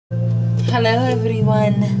Hello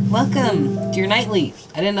everyone, welcome to your nightly.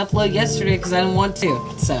 I didn't upload yesterday because I didn't want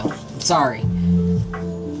to, so I'm sorry.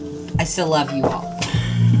 I still love you all.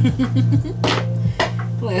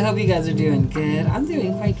 Well, I hope you guys are doing good. I'm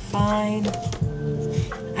doing quite fine.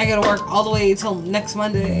 I gotta work all the way till next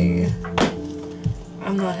Monday.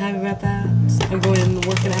 I'm not happy about that. I'm going to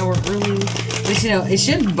work an hour early. But you know, it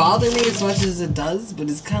shouldn't bother me as much as it does, but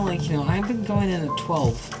it's kind of like, you know, I've been going in at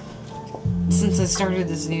 12 since I started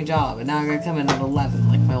this new job, and now I gotta come in at 11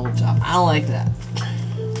 like my old job. I don't like that.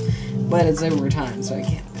 But it's overtime, so I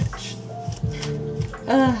can't bitch.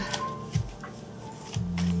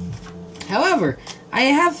 However, I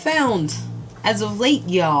have found, as of late,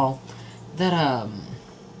 y'all, that,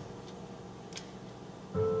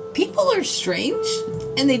 people are strange,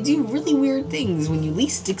 and they do really weird things when you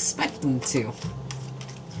least expect them to.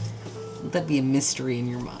 Let that be a mystery in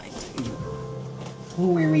your mind. What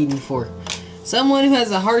are we reading for? Someone who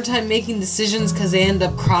has a hard time making decisions because they end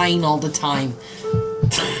up crying all the time.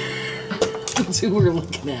 That's who we're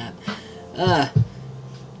looking at. Like,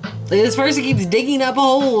 this person keeps digging up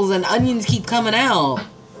holes and onions keep coming out.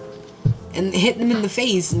 And hitting him in the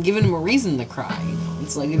face and giving him a reason to cry. You know?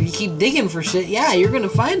 It's like, if you keep digging for shit, yeah, you're gonna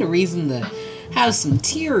find a reason to have some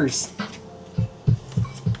tears.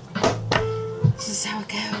 This is how it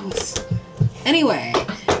goes. Anyway,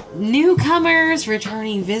 newcomers,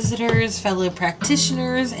 returning visitors, fellow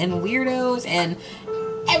practitioners, and weirdos, and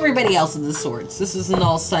everybody else of the sorts. This is an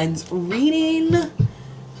all signs reading.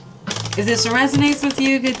 If this resonates with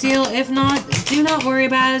you, good deal. If not, do not worry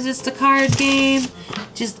about it. It's just a card game.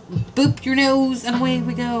 Just boop your nose and away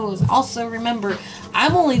we go. Also, remember,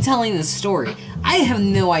 I'm only telling the story. I have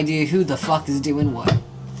no idea who the fuck is doing what.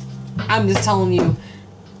 I'm just telling you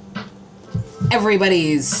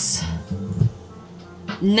everybody's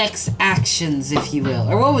next actions, if you will.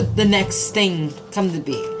 Or what would the next thing come to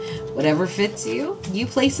be? Whatever fits you, you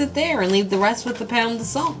place it there and leave the rest with the pound of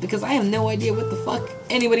salt, because I have no idea what the fuck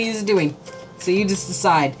anybody is doing. So you just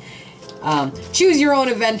decide. Choose your own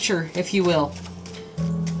adventure, if you will.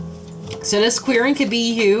 So this queering could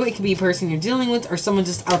be you, it could be a person you're dealing with, or someone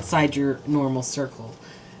just outside your normal circle.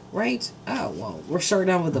 Right? Oh, well, we're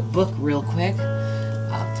starting out with a book real quick.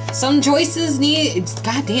 Some choices need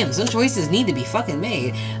to be fucking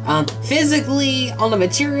made. Physically, on the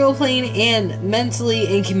material plane, and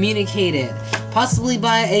mentally and communicated. Possibly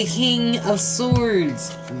by a King of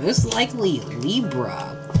Swords. Most likely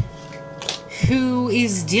Libra. Who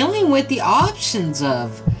is dealing with the options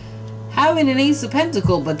of having an Ace of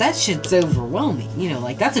Pentacles, but that shit's overwhelming. You know,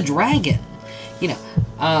 like, that's a dragon. You know,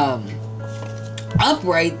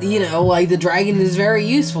 upright, you know, like, the dragon is very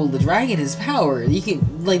useful. The dragon is power. You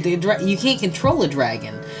can, like, you can't control a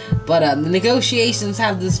dragon. But, the negotiations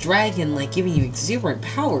have this dragon, like, giving you exuberant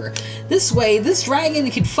power. This way, this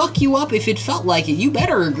dragon could fuck you up if it felt like it. You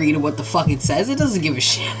better agree to what the fuck it says. It doesn't give a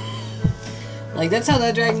shit. Like, that's how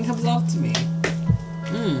that dragon comes off to me.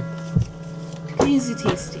 Easy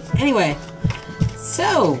tasty. Anyway,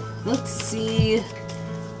 so, let's see.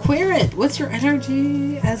 Querent, what's your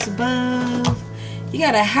energy as above? You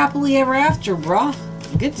got a happily ever after, brah.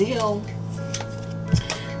 Good deal.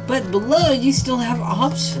 But below, you still have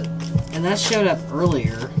options. And that showed up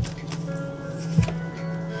earlier.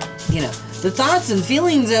 You know, the thoughts and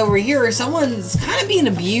feelings over here, someone's kind of being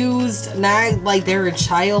abused, nagged like they're a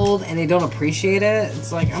child and they don't appreciate it.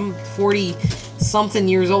 It's like, I'm 40-something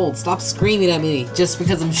years old. Stop screaming at me just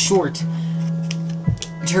because I'm shorter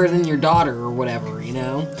than your daughter or whatever, you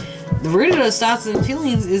know? The root of those thoughts and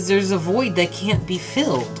feelings is there's a void that can't be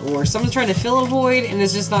filled. Or someone's trying to fill a void and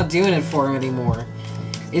it's just not doing it for them anymore.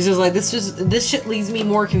 It's just like, this shit leaves me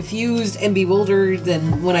more confused and bewildered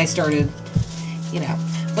than when I started, you know.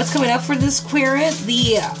 What's coming up for this Querent?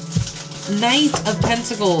 The Knight of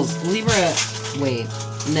Pentacles, Libra, wait,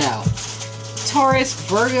 no. Taurus,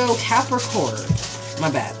 Virgo, Capricorn. My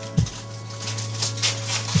bad.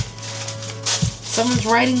 Someone's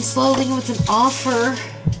writing slowly with an offer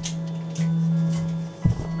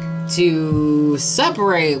to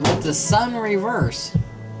separate with the sun reverse.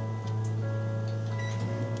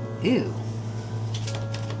 Ew.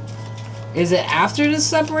 Is it after the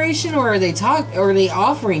separation, or are they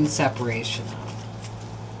offering separation?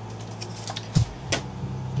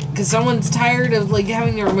 Because someone's tired of, like,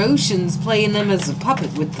 having their emotions playing them as a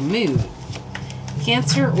puppet with the mood.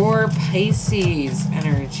 Cancer or Pisces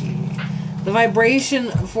energy. The vibration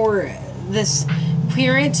for this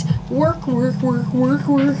Querent, work.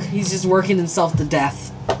 He's just working himself to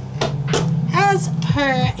death. As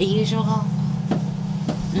per usual.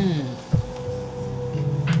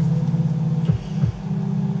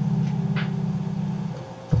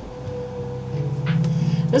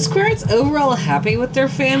 This Querent's overall happy with their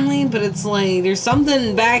family, but it's like, there's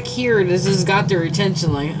something back here that's just got their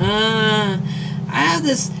attention, like, I have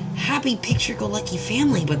this happy picture-go-lucky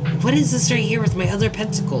family, but what is this right here with my other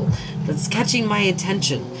pentacle that's catching my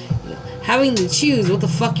attention? Having to choose what the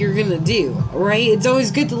fuck you're gonna do, right? It's always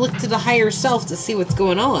good to look to the higher self to see what's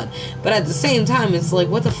going on, but at the same time, it's like,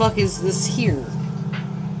 what the fuck is this here?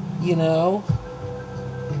 You know?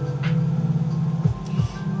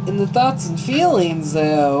 In the thoughts and feelings,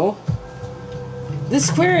 though, this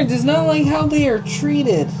Querent does not like how they are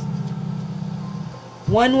treated.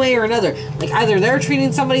 One way or another. Like, either they're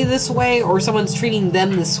treating somebody this way, or someone's treating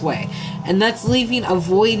them this way. And that's leaving a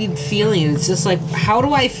voided feeling. It's just like, how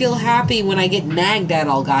do I feel happy when I get nagged at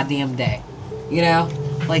all goddamn day? You know?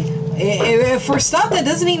 Like, for stuff that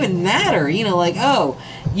doesn't even matter. You know, like, oh,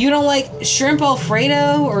 you don't like shrimp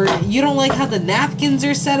Alfredo, or you don't like how the napkins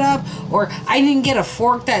are set up, or I didn't get a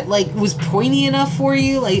fork that, like, was pointy enough for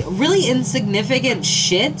you. Like, really insignificant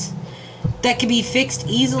shit that can be fixed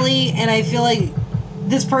easily. And I feel like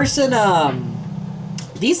this person,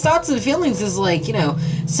 these thoughts and feelings is like, you know,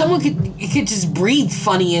 someone could just breathe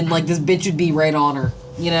funny and, like, this bitch would be right on her,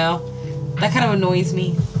 you know? That kind of annoys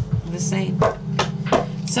me. I'm just saying.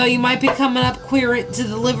 So you might be coming up, Querent, to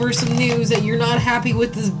deliver some news that you're not happy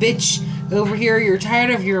with this bitch over here. You're tired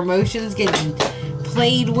of your emotions getting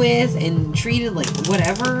played with and treated like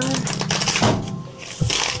whatever.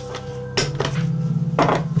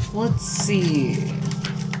 Let's see.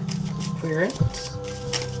 Querent.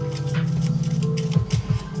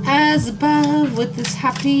 As above with this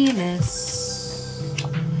happiness.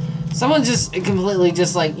 Someone just completely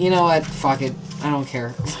just like, you know what, fuck it, I don't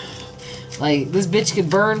care. Like, this bitch could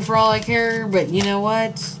burn for all I care, but you know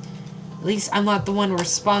what? At least I'm not the one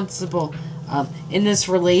responsible in this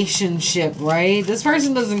relationship, right? This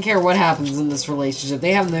person doesn't care what happens in this relationship.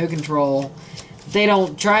 They have no control. They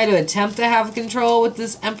don't try to attempt to have control with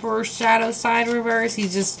this Emperor Shadow side reverse.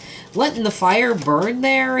 He's just letting the fire burn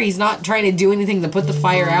there. He's not trying to do anything to put the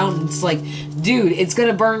fire out. And it's like, dude, it's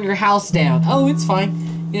gonna burn your house down. Oh, it's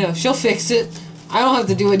fine. You know, she'll fix it. I don't have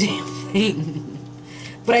to do a damn thing.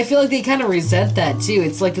 But I feel like they kind of resent that, too.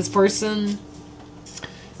 It's like this person,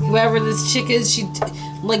 whoever this chick is,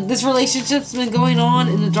 like, this relationship's been going on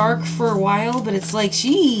in the dark for a while, but it's like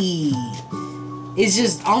she is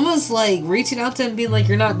just almost like reaching out to him and being like,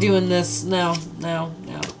 you're not doing this. No, no,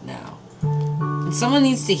 no, no. And someone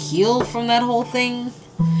needs to heal from that whole thing.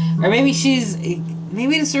 Or maybe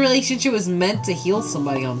maybe this relationship was meant to heal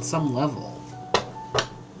somebody on some level.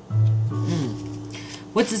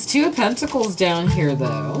 With this Two of Pentacles down here,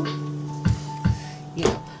 though, you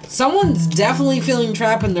know, someone's definitely feeling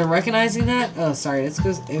trapped and they're recognizing that. Oh, sorry, this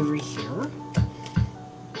goes over here.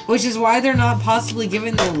 Which is why they're not possibly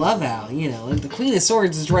giving their love out, you know. And the Queen of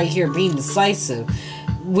Swords is right here being decisive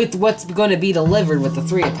with what's going to be delivered with the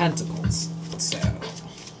Three of Pentacles. So,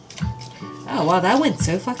 oh, wow, that went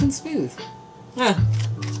so fucking smooth. Huh.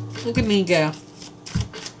 Look at me go.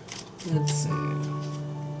 Let's see.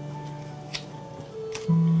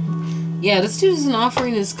 Yeah, this dude isn't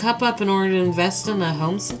offering his cup up in order to invest in a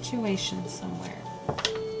home situation somewhere.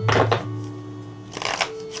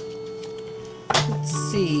 Let's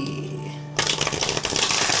see.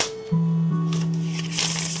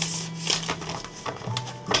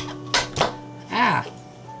 Ah.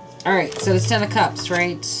 Alright, so it's 10 of Cups,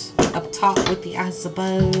 right? Up top with the ass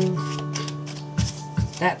above.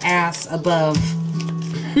 That ass above.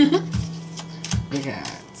 Okay,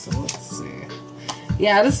 so let's see.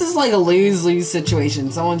 Yeah, this is like a lose-lose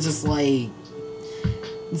situation. Someone just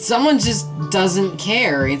doesn't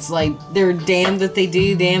care. It's like they're damned that they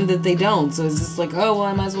do, damned that they don't. So it's just like, oh, well,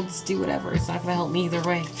 I might as well just do whatever. It's not gonna help me either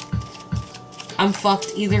way. I'm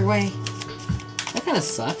fucked either way. That kind of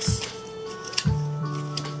sucks.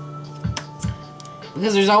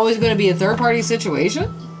 Because there's always going to be a third-party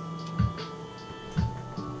situation?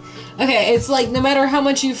 Okay, it's like no matter how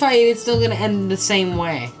much you fight, it's still going to end the same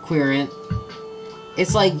way, Querent.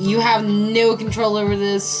 It's like you have no control over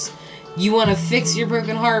this. You want to fix your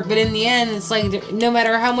broken heart, but in the end, it's like no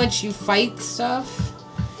matter how much you fight stuff,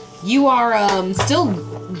 you are still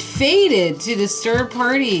fated to this third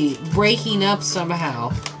party breaking up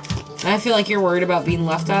somehow. And I feel like you're worried about being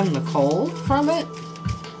left out in the cold from it.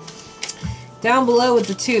 Down below with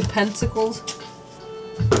the Two of Pentacles.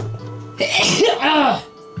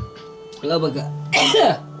 Oh my god.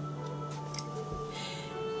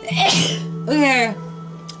 Okay.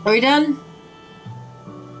 Are we done?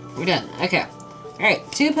 We're done. Okay.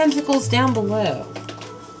 Alright. Two of Pentacles down below.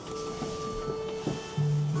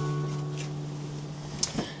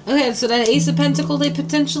 Okay, so that Ace of Pentacles they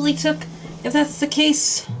potentially took, if that's the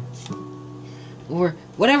case. or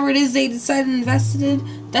whatever it is they decided to invest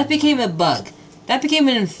in, that became a bug. That became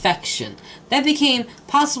an infection. That became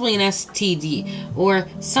possibly an STD or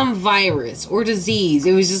some virus or disease.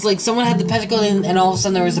 It was just like someone had the pentacle and all of a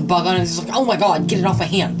sudden there was a bug on it. It's just like, oh my god, get it off my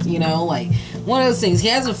hand. You know, like one of those things. He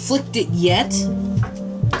hasn't flicked it yet.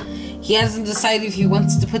 He hasn't decided if he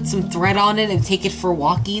wants to put some thread on it and take it for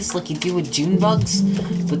walkies like you do with June bugs.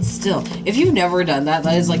 But still, if you've never done that,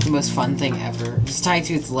 that is like the most fun thing ever. Just tie it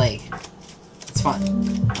to its leg. It's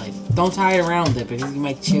fun. Like, don't tie it around it because you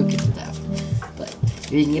might choke it to death. But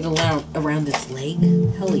if you can get around its leg,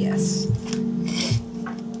 hell yes.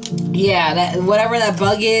 Yeah, that whatever that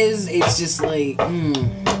bug is, it's just like,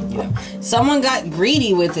 you know. Someone got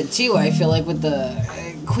greedy with it too, I feel like, with the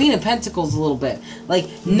Queen of Pentacles a little bit. Like,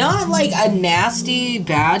 not like a nasty,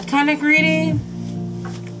 bad kind of greedy.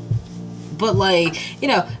 But like, you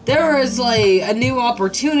know, there was like a new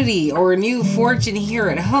opportunity or a new fortune here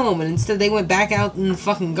at home, and instead they went back out in the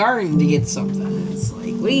fucking garden to get something. It's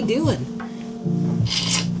like, what are you doing?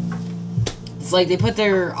 It's like they put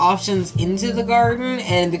their options into the garden,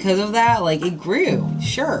 and because of that, like, it grew,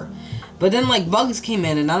 sure. But then like bugs came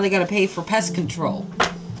in, and now they gotta pay for pest control.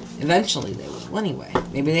 Eventually they will, anyway.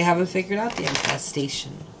 Maybe they haven't figured out the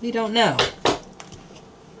infestation. We don't know.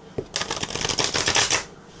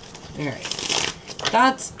 Alright.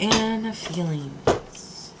 Thoughts and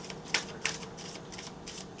feelings.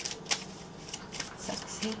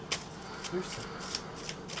 Sexy. You're sexy.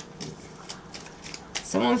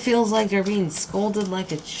 Someone feels like they're being scolded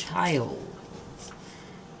like a child.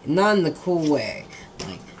 Not in the cool way.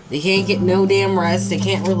 Like, they can't get no damn rest. They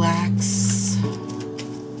can't relax.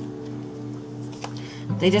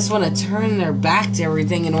 They just want to turn their back to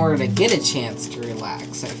everything in order to get a chance to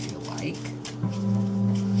relax, I feel like.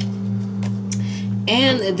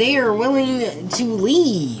 And they are willing to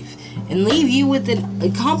leave. And leave you with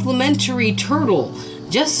a complimentary turtle.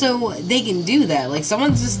 Just so they can do that. Like,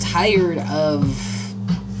 someone's just tired of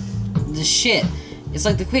the shit. It's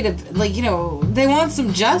like the Queen of... Like, you know, they want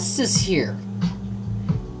some justice here.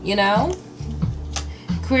 You know?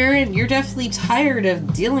 Querent, you're definitely tired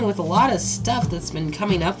of dealing with a lot of stuff that's been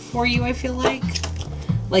coming up for you, I feel like.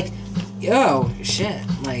 Like, oh, shit.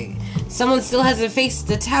 Like, someone still hasn't faced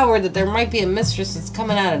the tower that there might be a mistress that's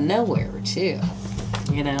coming out of nowhere, too.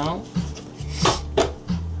 You know?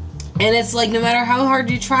 And it's like, no matter how hard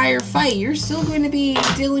you try or fight, you're still going to be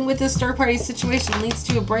dealing with this third-party situation that leads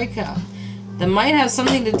to a breakup. That might have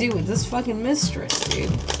something to do with this fucking mistress, dude.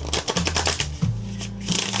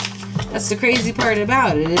 That's the crazy part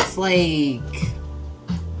about it. It's like,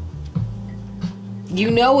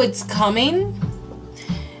 you know it's coming,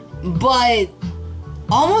 but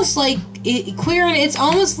almost like, Querent, it's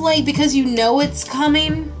almost like because you know it's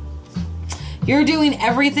coming, you're doing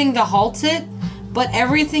everything to halt it, but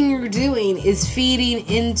everything you're doing is feeding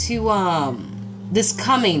into, this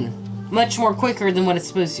coming much more quicker than what it's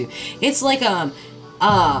supposed to. It's like,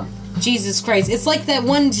 Jesus Christ, it's like that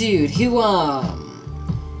one dude who,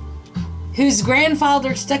 whose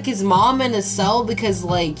grandfather stuck his mom in a cell because,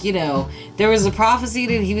 like, you know, there was a prophecy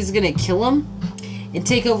that he was gonna kill him and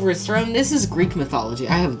take over his throne. This is Greek mythology.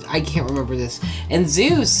 I can't remember this. And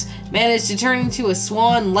Zeus managed to turn into a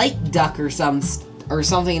swan light duck or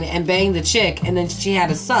something and bang the chick, and then she had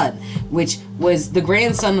a son, which was the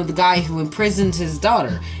grandson of the guy who imprisoned his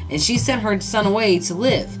daughter, and she sent her son away to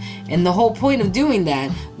live. And the whole point of doing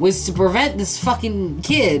that was to prevent this fucking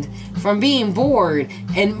kid from being bored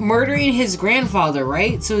and murdering his grandfather,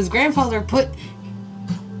 right? So his grandfather put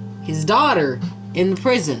his daughter in the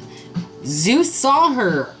prison. Zeus saw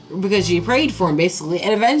her because she prayed for him, basically,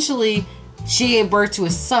 and eventually she gave birth to a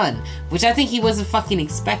son, which I think he wasn't fucking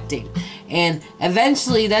expecting. And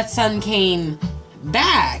eventually that son came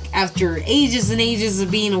back after ages and ages of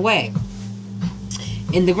being away.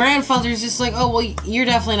 And the grandfather's just like, oh, well, you're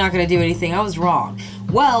definitely not going to do anything. I was wrong.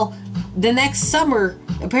 Well, the next summer,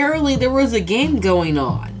 apparently there was a game going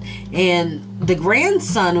on. And the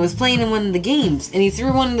grandson was playing in one of the games. And he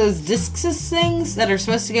threw one of those discus things that are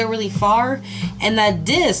supposed to go really far. And that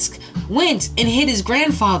disc went and hit his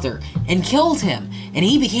grandfather and killed him. And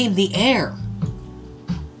he became the heir.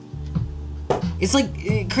 It's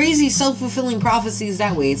like crazy self-fulfilling prophecies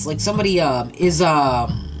that way. It's like somebody is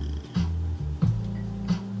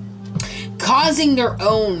causing their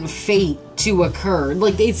own fate to occur.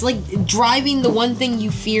 Like, it's like driving the one thing you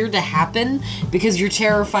fear to happen because you're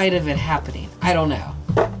terrified of it happening. I don't know.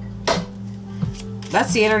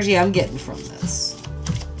 That's the energy I'm getting from this.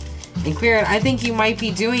 And Querent, I think you might be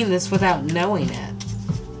doing this without knowing it.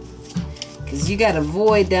 Because you got a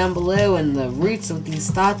void down below in the roots of these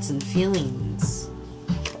thoughts and feelings.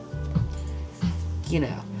 You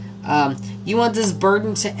know. You want this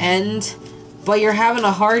burden to end, but you're having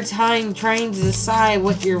a hard time trying to decide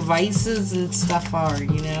what your vices and stuff are,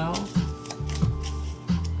 you know?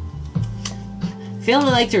 Feeling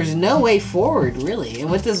like there's no way forward, really.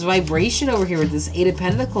 And with this vibration over here, with this Eight of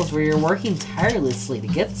Pentacles, where you're working tirelessly to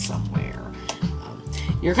get somewhere,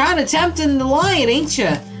 you're kind of tempting the lion, ain't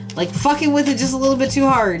you? Like, fucking with it just a little bit too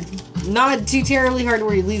hard. Not too terribly hard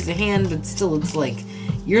where you lose a hand, but still, it's like,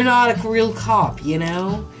 you're not a real cop, you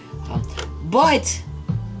know? But,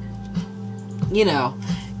 you know,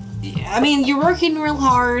 I mean, you're working real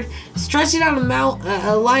hard, stretching out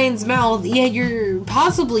a lion's mouth, yet you're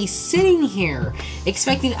possibly sitting here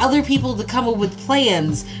expecting other people to come up with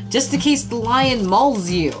plans just in case the lion mauls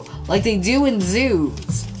you, like they do in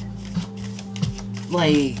zoos.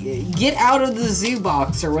 Like, get out of the zoo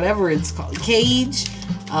box, or whatever it's called, cage,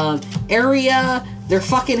 area, their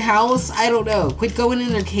fucking house, I don't know. Quit going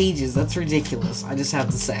in their cages, that's ridiculous, I just have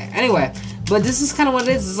to say. Anyway, but this is kind of what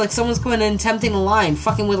it is. It's like someone's coming in tempting a lion,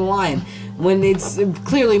 fucking with a lion, when it's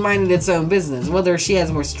clearly minding its own business. Whether she has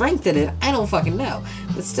more strength in it, I don't fucking know.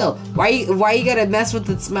 But still, why you gotta mess with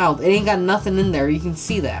its mouth? It ain't got nothing in there, you can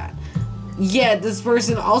see that. Yet, this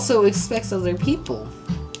person also expects other people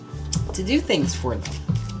to do things for them,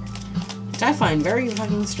 which I find very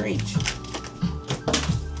fucking strange.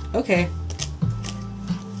 Okay.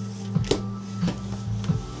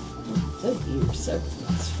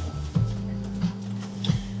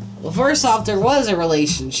 Well, first off, there was a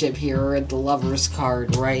relationship here at the Lover's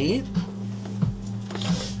card, right?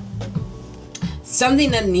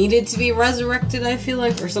 Something that needed to be resurrected, I feel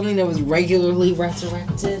like, or something that was regularly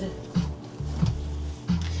resurrected.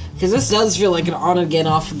 Because this does feel like an on-again,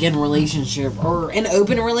 off-again relationship, or an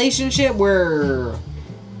open relationship where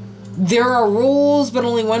there are rules, but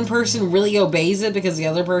only one person really obeys it because the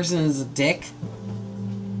other person is a dick.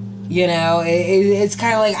 You know, it's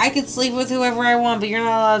kind of like, I could sleep with whoever I want, but you're not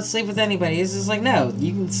allowed to sleep with anybody. It's just like, no,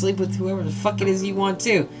 you can sleep with whoever the fuck it is you want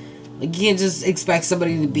to. Like, you can't just expect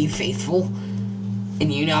somebody to be faithful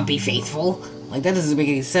and you not be faithful. Like, that doesn't make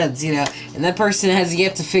any sense, you know. And that person has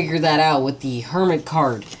yet to figure that out with the Hermit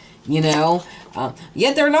card, you know.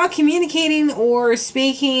 Yet they're not communicating or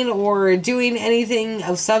speaking or doing anything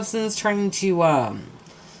of substance, trying to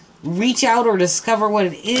reach out or discover what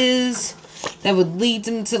it is that would lead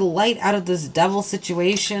them to the light out of this devil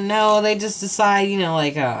situation. No, they just decide, you know,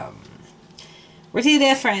 like, we're too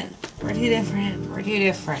different. We're too different. We're too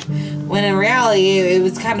different. When in reality, it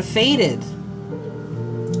was kind of fated,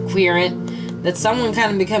 Querent, that someone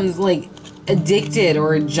kind of becomes, like, addicted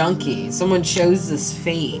or a junkie. Someone chose this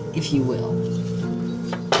fate, if you will.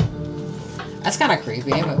 That's kind of creepy,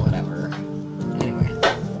 but whatever. Anyway.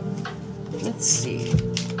 Let's see.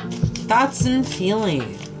 Thoughts and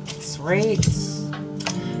feelings. Right?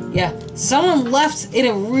 Yeah, someone left in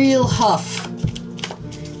a real huff.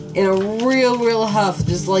 In a real huff.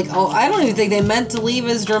 Just like, oh, I don't even think they meant to leave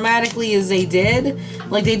as dramatically as they did.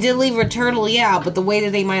 Like, they did leave eternally out, but the way that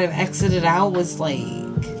they might have exited out was like,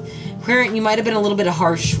 Querent, you might have been a little bit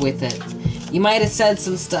harsh with it. You might have said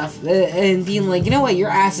some stuff and being like, you know what, your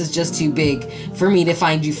ass is just too big for me to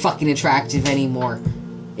find you fucking attractive anymore.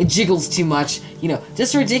 It jiggles too much, you know,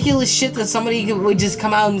 just ridiculous shit that somebody would just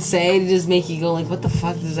come out and say to just make you go like, what the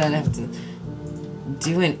fuck does that have to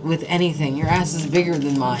do it with anything? Your ass is bigger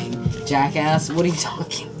than mine, jackass. What are you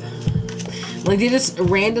talking about? Like, they just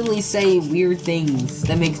randomly say weird things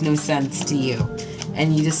that makes no sense to you,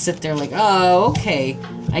 and you just sit there like, oh, okay,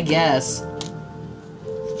 I guess.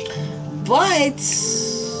 But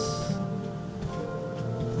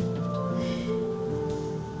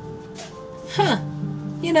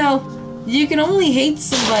you know, you can only hate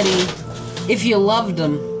somebody if you loved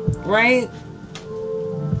them, right?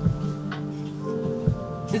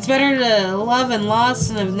 It's better to love and lost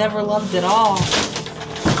than have never loved at all.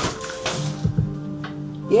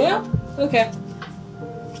 Yeah? Okay.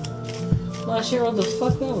 Not sure what the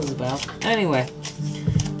fuck that was about. Anyway.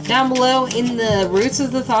 Down below, in the roots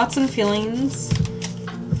of the thoughts and feelings,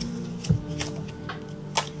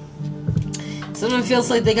 someone feels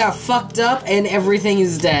like they got fucked up and everything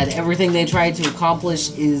is dead. Everything they tried to accomplish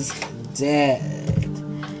is dead.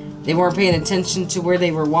 They weren't paying attention to where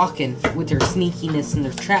they were walking with their sneakiness and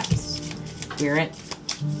their traps. Querent.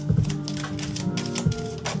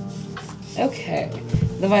 Okay.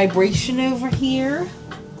 The vibration over here.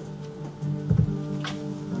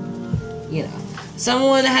 You know.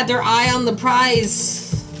 Someone had their eye on the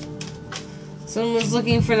prize. Someone was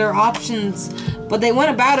looking for their options. But they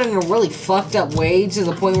went about it in a really fucked up way to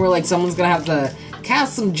the point where, like, someone's gonna have to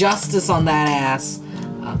cast some justice on that ass.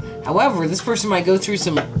 However, this person might go through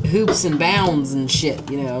some hoops and bounds and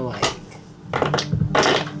shit, you know, like.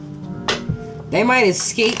 They might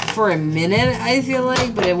escape for a minute, I feel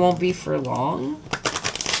like, but it won't be for long.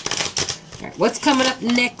 Alright, what's coming up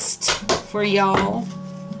next for y'all,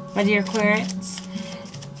 my dear Querents?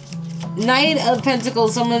 Knight of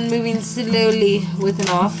Pentacles, someone moving slowly with an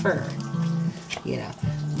offer. You know,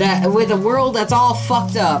 that with a world that's all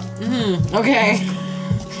fucked up. Okay.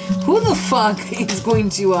 Who the fuck is going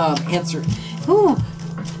to answer? Who?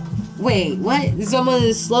 Wait, what? Someone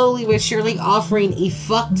is slowly but surely offering a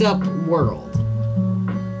fucked up world.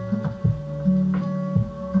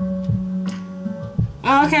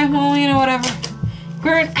 Okay, well, you know, whatever.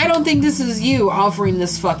 Querent, I don't think this is you offering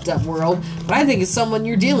this fucked up world, but I think it's someone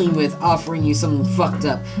you're dealing with offering you something fucked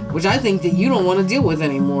up, which I think that you don't want to deal with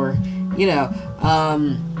anymore. You know,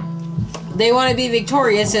 they want to be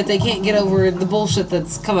victorious if they can't get over the bullshit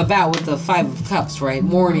that's come about with the Five of Cups, right?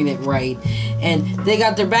 Mourning it, right? And they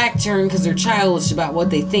got their back turned because they're childish about what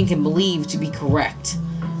they think and believe to be correct.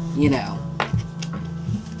 You know.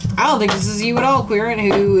 I don't think this is you at all, Querent,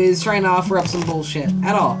 who is trying to offer up some bullshit.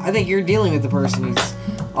 At all. I think you're dealing with the person who's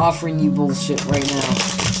offering you bullshit right now.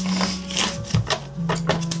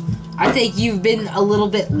 I think you've been a little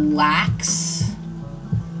bit lax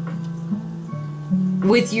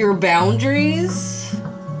with your boundaries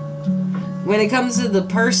when it comes to the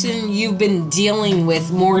person you've been dealing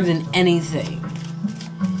with more than anything.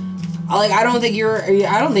 Like, I don't think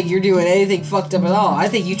you're doing anything fucked up at all. I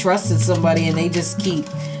think you trusted somebody and they just keep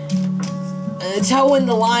towing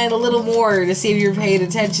the line a little more to see if you're paying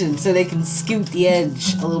attention so they can scoot the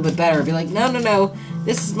edge a little bit better. Be like, no, no, no,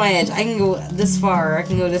 this is my edge. I can go this far. I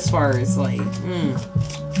can go this far. It's like,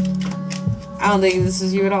 I don't think this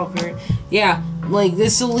is you at all, Querent. Yeah, like,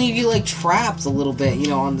 this will leave you, like, trapped a little bit, you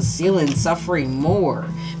know, on the ceiling, suffering more.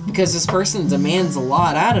 Because this person demands a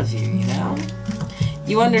lot out of you, you know?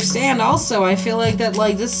 You understand, also, I feel like that,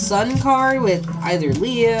 like, this Sun card with either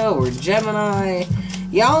Leo or Gemini,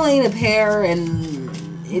 y'all ain't a pair, and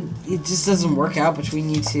it just doesn't work out between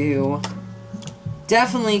you two.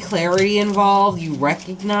 Definitely clarity involved. You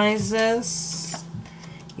recognize this,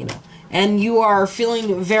 you know, and you are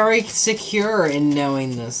feeling very secure in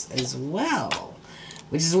knowing this as well,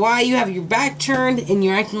 which is why you have your back turned and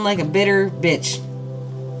you're acting like a bitter bitch.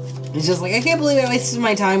 It's just like, I can't believe I wasted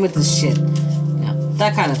my time with this shit, you know,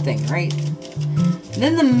 that kind of thing, right? And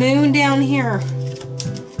then the moon down here.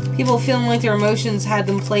 People feeling like their emotions had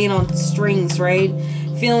them playing on strings, right?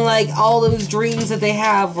 Feeling like all those dreams that they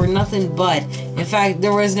have were nothing but. In fact,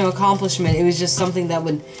 there was no accomplishment. It was just something that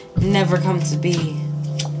would never come to be.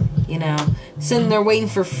 You know? Sitting there waiting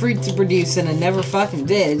for fruit to produce and it never fucking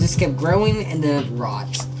did. It just kept growing and then it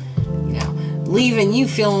rot. You know? Leaving you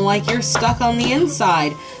feeling like you're stuck on the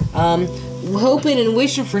inside. Hoping and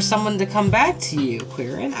wishing for someone to come back to you,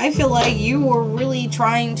 Querent. I feel like you were really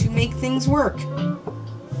trying to make things work.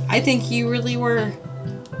 I think you really were.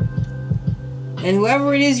 And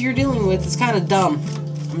whoever it is you're dealing with is kind of dumb.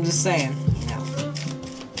 I'm just saying, you know.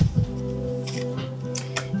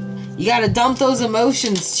 You gotta dump those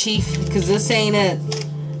emotions, Chief, because this ain't it.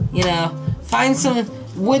 You know, find some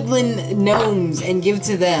woodland gnomes and give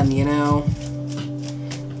to them, you know.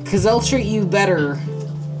 Because they'll treat you better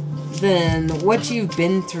than what you've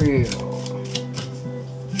been through.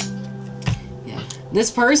 This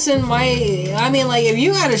person might, I mean, like, if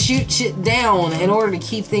you gotta shoot shit down in order to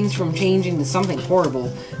keep things from changing to something horrible,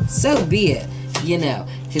 so be it, you know.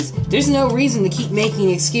 Because there's no reason to keep making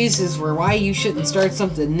excuses for why you shouldn't start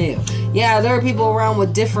something new. Yeah, there are people around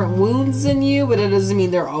with different wounds than you, but it doesn't mean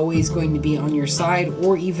they're always going to be on your side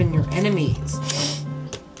or even your enemies.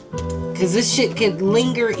 Because this shit could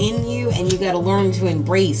linger in you, and you gotta learn to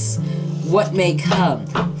embrace what may come.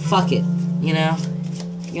 Fuck it, you know?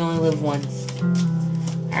 You only live once.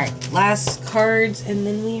 Alright, last cards, and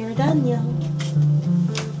then we are done, y'all.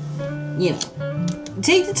 You know,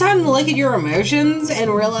 take the time to look at your emotions and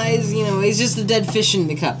realize, you know, it's just a dead fish in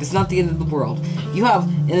the cup. It's not the end of the world. You have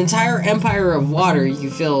an entire empire of water you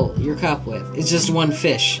fill your cup with. It's just one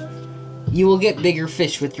fish. You will get bigger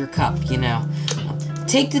fish with your cup, you know.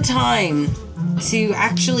 Take the time to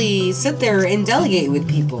actually sit there and delegate with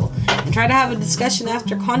people. And try to have a discussion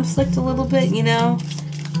after conflict a little bit, you know.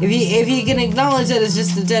 If you can acknowledge that it's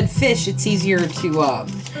just a dead fish, it's easier to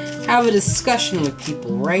have a discussion with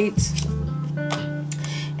people, right?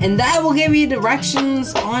 And that will give you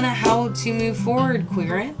directions on how to move forward,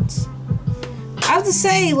 Querent. I have to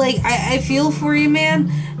say, like, I feel for you,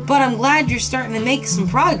 man, but I'm glad you're starting to make some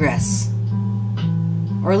progress.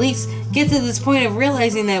 Or at least get to this point of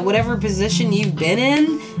realizing that whatever position you've been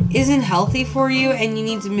in isn't healthy for you and you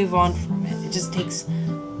need to move on from it. It just takes a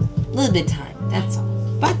little bit of time, that's all.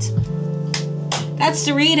 But that's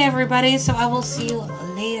the read, everybody, so I will see you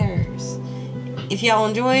later. if y'all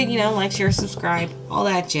enjoyed, you know, like, share, subscribe, all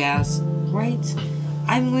that jazz, right?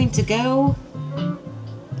 I'm going to go.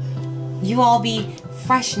 You all be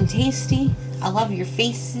fresh and tasty. I love your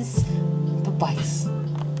faces. Bye-bye.